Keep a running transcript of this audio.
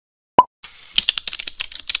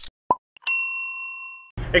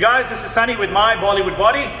Hey guys, this is Sunny with my Bollywood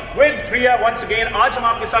body with Priya once again. आज हम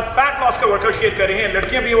आपके साथ fat loss का वर्कआउट शेयर कर रहे हैं।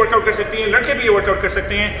 लड़कियां भी ये वर्कआउट कर सकती हैं, लड़के भी ये वर्कआउट कर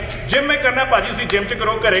सकते हैं। जिम में करना पाजी उसी जिम से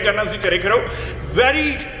करो, करे करना उसी करे करो।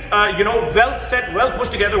 Very well set, well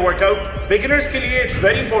put together workout. Beginners के लिए इट्स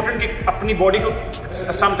वेरी इंपॉर्टेंट कि अपनी बॉडी को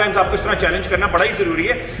समटाइम्स आपको इस तरह चैलेंज करना बड़ा ही जरूरी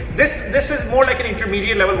है। This is more like an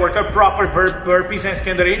intermediate level workout. Proper burpees हैं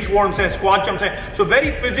इसके अंदर, इंच वार्म्स हैं, स्क्वाट जंप्स हैं। So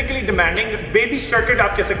very physically demanding baby circuit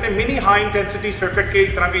आप कह सकते हैं, मिनी हाई इंटेंसिटी सर्किट के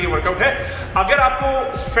तरह का ये वर्कआउट है। अगर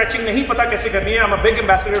आपको स्ट्रेचिंग नहीं पता कैसे करनी है, I am a big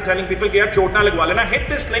ambassador of telling people कि यार चोट ना लगवा लेना, हिट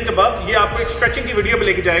दिस लिंक अबव। ये आपको एक स्ट्रेचिंग की वीडियो पे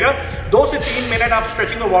लेके जाएगा। 2 से 3 मिनट आप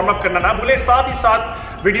स्ट्रेचिंग और वार्म अप करना ना भूलें। साथ ही साथ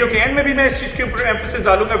वीडियो के एंड में भी मैं इस चीज के ऊपर एम्फेसिस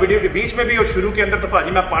डालूंगा, वीडियो के बीच में भी और शुरू के अंदर तो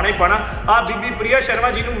भाजी मैं पाना ही पाना। आप बीबी प्रिया शर्मा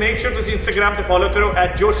जी को मेक श्योर तुम इंस्टाग्राम पे फॉलो करो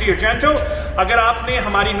 @JoSeeYourGento। अगर आपने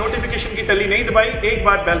हमारी नोटिफिकेशन की टली नहीं दबाई, एक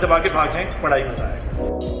बार बेल दबा के भाग जाएं, बड़ा ही मजा आएगा।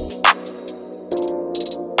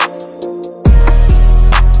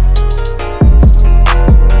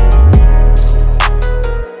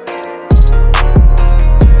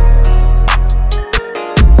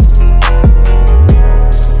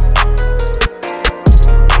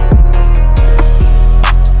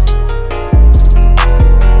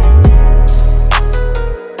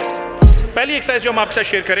 पहली एक्सरसाइज जो हम आपके साथ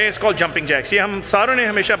शेयर करें इस कॉल्ड जंपिंग जैक्स। ये हम सारों ने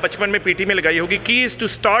हमेशा बचपन में पीटी में लगाई होगी। की is to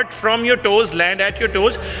start from your toes, land at your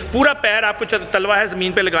toes. पूरा पैर आपको तलवा है,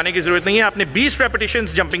 जमीन पे लगाने की जरूरत नहीं है। आपने 20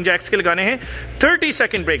 रेपिटेशंस जंपिंग जैक्स के लगाने हैं। 30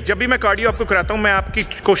 सेकंड ब्रेक। जब भी मैं कार्डियो आपको कराता हूं, मैं आपकी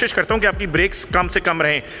कोशिश करता हूं कि आपकी ब्रेक्स कम से कम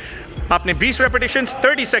रहें। आपने 20 repetitions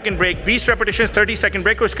 30 second break, 20 repetitions 30 second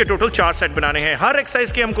break, और इसके टोटल 4 सेट बनाने हैं। हर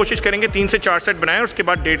एक्सरसाइज की हम कोशिश करेंगे 3 से 4 सेट बनाएं और उसके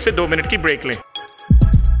बाद 1.5 से 2 मिनट की ब्रेक लें।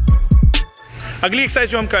 अगली एक्सरसाइज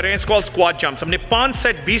जो हम कर रहे हैं इसको स्क्वाट जंप्स। हमने 5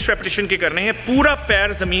 सेट 20 रेपिटेशन के करने हैं। पूरा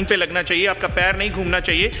पैर जमीन पे लगना चाहिए, आपका पैर नहीं घूमना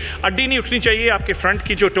चाहिए, अड्डी नहीं उठनी चाहिए, आपके फ्रंट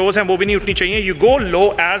की जो टोज हैं वो भी नहीं उठनी चाहिए। You go low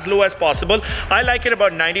as possible. I like it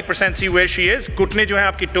about 90%। C where she is. घुटने जो है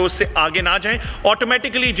आपकी टोज से आगे ना जाएं।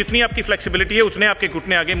 ऑटोमेटिकली जितनी आपकी फ्लेक्सिबिलिटी है उतने आपके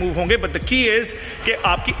घुटने आगे मूव होंगे, बट द की इज कि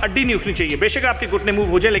आपकी अड्डी नहीं उठनी चाहिए। बेशक आपके घुटने मूव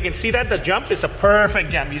हो जाए, लेकिन see that the jump is a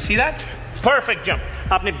perfect jump. You see that perfect jump.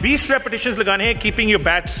 आपने 20 रेपिटेशंस लगाने हैं, कीपिंग योर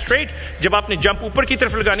बैक स्ट्रेट। जब आपने जंप ऊपर की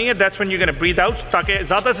तरफ लगानी है, that's when you gonna breathe out, ताकि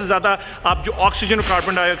ज़्यादा से ज़्यादा आप जो ऑक्सीजन और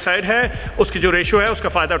कार्बन डाइऑक्साइड है उसकी जो रेशियो है उसका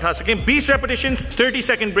फायदा उठा सकें। 20 repetitions 30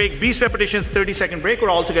 second break, 20 repetitions 30 second break, और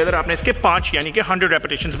ऑल टुगेदर आपने इसके 5 यानी कि 100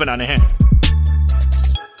 रेपिटेशंस बनाने हैं।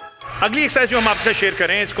 अगली एक्सरसाइज जो हम आपके साथ शेयर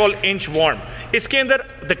करें इट्स कॉल्ड इंच वार्म। इसके अंदर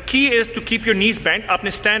the key is to keep your knees bent.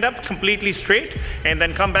 आपने stand up completely straight and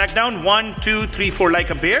then come back down 1 2 3 4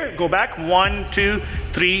 like a bear. Go back 1 2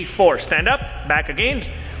 3 4। Stand up, back again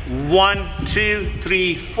 1 2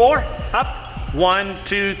 3 4, up 1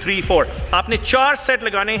 2 3 4। आपने 4 set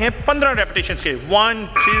लगाने हैं 15 repetitions के। 1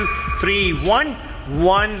 2 3 1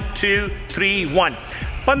 1 2 3 1।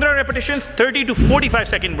 15 repetitions 30 to 45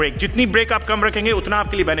 second break. जितनी break आप कम रखेंगे उतना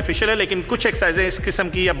आपके लिए बेनिफिशियल है, लेकिन कुछ एक्सरसाइजें इस किस्म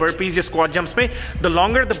की या बर्पीज या स्क्वाट जंप्स में the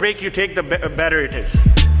longer the break you take the better it is.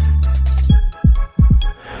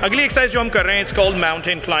 अगली एक्सरसाइज जो हम कर रहे हैं it's called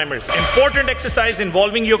mountain climbers. Important exercise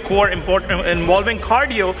involving your core, involving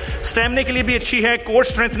cardio. Stamina के लिए भी अच्छी है, कोर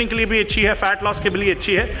स्ट्रेंथनिंग के लिए भी अच्छी है, फैट लॉस के लिए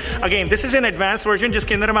अच्छी है। Again this is an advance version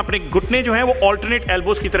जिसके अंदर हम अपने घुटने जो है वो ऑल्टरनेट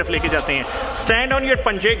एल्बोज की तरफ लेके जाते हैं। स्टैंड ऑन योर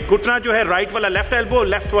पंजे। घुटना जो है राइट वाला लेफ्ट एल्बो,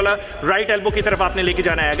 लेफ्ट वाला राइट एल्बो की तरफ आपने लेके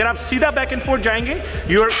जाना है। अगर आप सीधा बैक एंड फोर्थ जाएंगे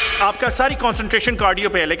आपका सारी कॉन्सेंट्रेशन कार्डियो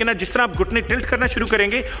पे है, लेकिन जिस तरह आप घुटने टिल्ट करना शुरू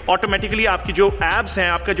करेंगे ऑटोमेटिकली आपकी जो एब्स हैं,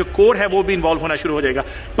 आपका जो कोर है वो भी इन्वॉल्व होना शुरू हो जाएगा।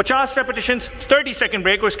 50 रेपिटेशंस 30 सेकंड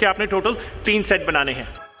ब्रेक, और इसके आपने टोटल 3 सेट बनाने हैं।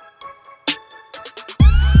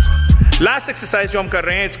 लास्ट एक्सरसाइज जो हम कर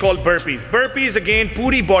रहे हैं it's called burpees. Burpees again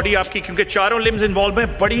पूरी बॉडी आपकी, क्योंकि चारों लिम्स इन्वॉल्व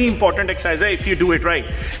हैं, बड़ी इंपॉर्टेंट एक्सरसाइज है if you do it right.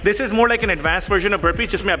 This is more like an advance version of burpees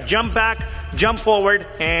जिसमें आप jump back, jump forward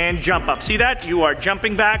and jump up. See that you are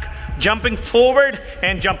jumping back, jumping forward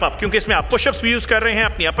and jump up, क्योंकि इसमें आप pushups भी use कर रहे हैं,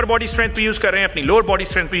 अपनी अपर बॉडी स्ट्रेंथ भी यूज कर रहे हैं, अपनी लोअर बॉडी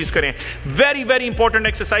स्ट्रेंथ भी यूज कर रहे हैं। Very very important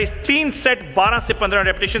exercise. 3 set 12 से 15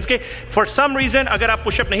 रेपिटेशंस के। फॉर सम रीजन अगर आप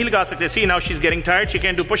पुशअप नहीं लगा सकते, सी now she is getting tired, she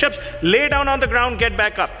can do pushups, lay down on the ground, get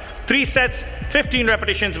back up. 3 sets 15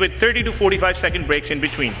 repetitions with 30 to 45 second breaks in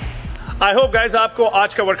between. I hope guys आपको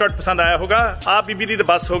आज का workout पसंद आया होगा। आप बीबी द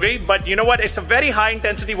बस हो गई, but you know what, it's a very high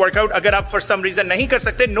intensity workout. अगर आप फॉर सम रीजन नहीं कर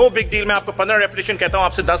सकते, नो बिग डील। मैं आपको 15 रेपिटेशन कहता हूं,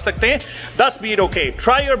 आपसे 10 लगते हैं, 10 beat okay.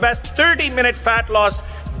 Try your best. 30 minute fat loss,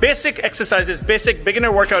 basic exercises, basic beginner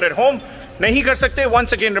workout at home. नहीं कर सकते,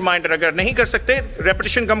 वंस अगेन रिमाइंडर, अगर नहीं कर सकते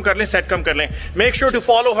रेपिटेशन कम कर लें, सेट कम कर लें। Make sure to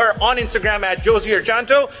follow her on Instagram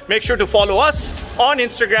 @JoSeeYourGento. Make sure to follow us on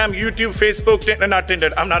Instagram, YouTube, Facebook, not Tinder.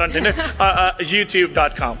 I'm not on Tinder.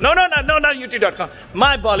 YouTube.com. No, not YouTube.com.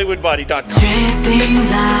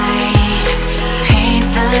 MyBollywoodBody.com.